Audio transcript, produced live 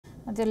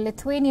The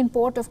Lithuanian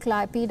port of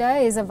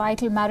Klaipeda is a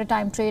vital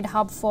maritime trade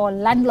hub for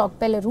landlocked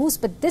Belarus,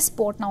 but this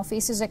port now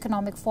faces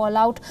economic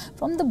fallout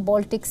from the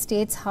Baltic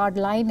states' hard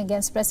line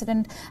against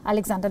President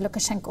Alexander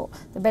Lukashenko.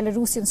 The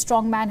Belarusian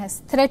strongman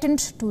has threatened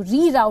to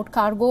reroute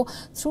cargo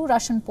through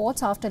Russian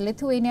ports after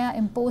Lithuania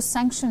imposed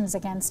sanctions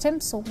against him.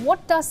 So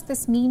what does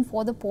this mean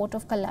for the port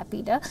of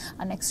Klaipeda?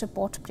 Our next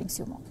report brings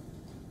you more.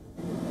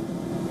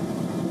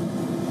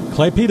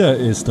 Klaipeda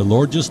is the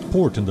largest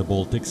port in the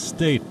Baltic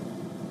state.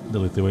 The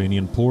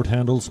Lithuanian port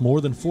handles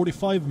more than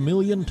 45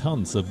 million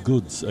tons of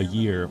goods a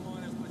year.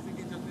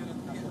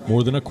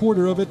 More than a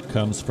quarter of it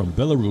comes from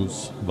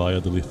Belarus via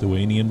the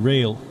Lithuanian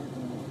rail.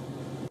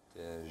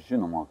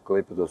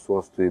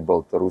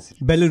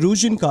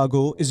 Belarusian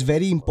cargo is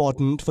very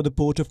important for the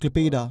port of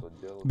Klaipeda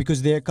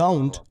because they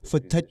account for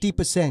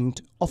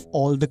 30% of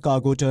all the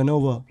cargo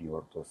turnover.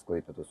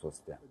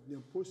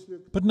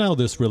 But now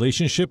this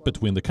relationship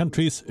between the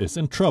countries is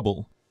in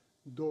trouble.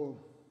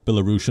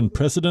 Belarusian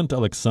President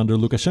Alexander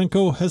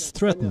Lukashenko has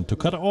threatened to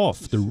cut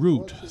off the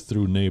route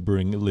through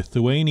neighboring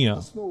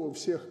Lithuania.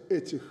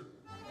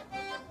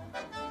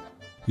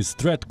 His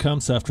threat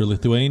comes after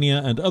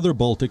Lithuania and other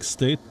Baltic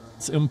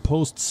states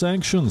imposed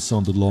sanctions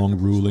on the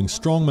long-ruling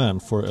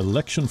strongman for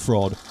election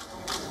fraud.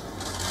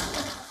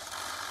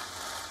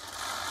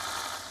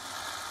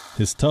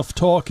 His tough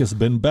talk has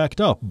been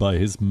backed up by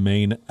his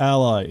main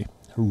ally,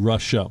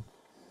 Russia.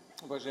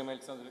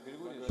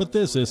 But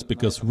this is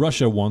because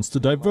Russia wants to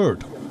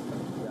divert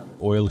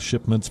oil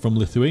shipments from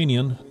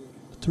Lithuanian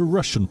to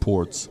Russian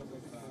ports.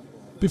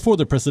 Before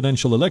the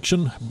presidential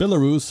election,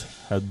 Belarus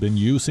had been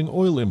using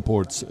oil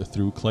imports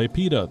through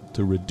Klaipeda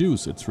to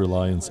reduce its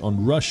reliance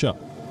on Russia.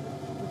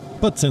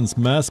 But since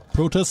mass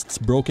protests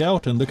broke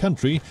out in the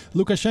country,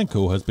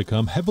 Lukashenko has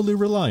become heavily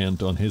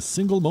reliant on his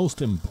single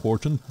most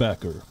important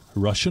backer,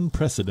 Russian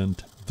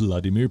President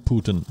Vladimir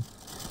Putin.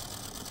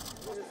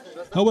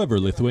 However,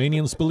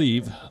 Lithuanians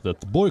believe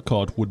that the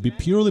boycott would be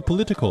purely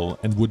political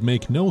and would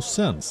make no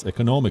sense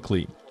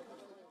economically.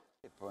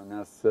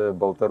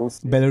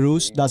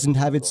 Belarus doesn't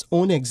have its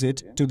own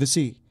exit to the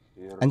sea.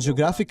 And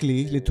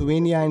geographically,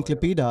 Lithuania and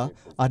Klaipeda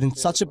are in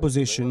such a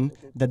position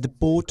that the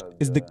port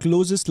is the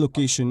closest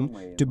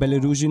location to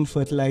Belarusian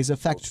fertilizer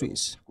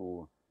factories.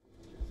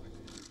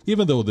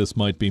 Even though this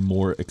might be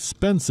more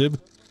expensive,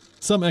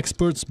 some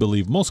experts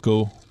believe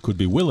Moscow could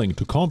be willing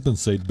to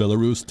compensate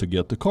Belarus to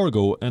get the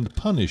cargo and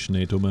punish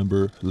NATO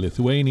member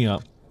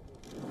Lithuania.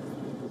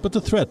 But the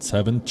threats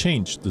haven't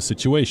changed the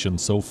situation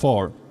so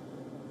far.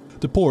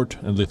 The port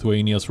and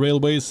Lithuania's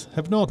railways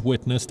have not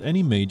witnessed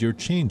any major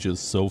changes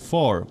so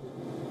far.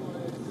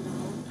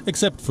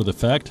 Except for the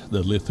fact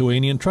that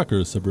Lithuanian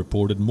truckers have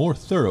reported more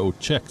thorough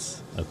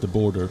checks at the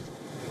border.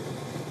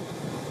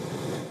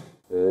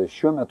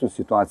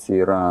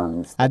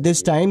 At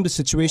this time, the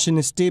situation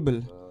is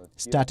stable.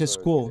 Status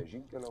quo.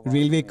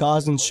 Railway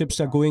cars and ships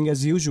are going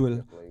as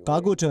usual.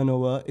 Cargo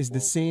turnover is the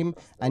same,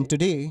 and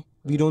today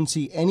we don't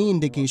see any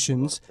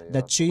indications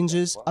that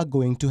changes are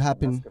going to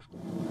happen.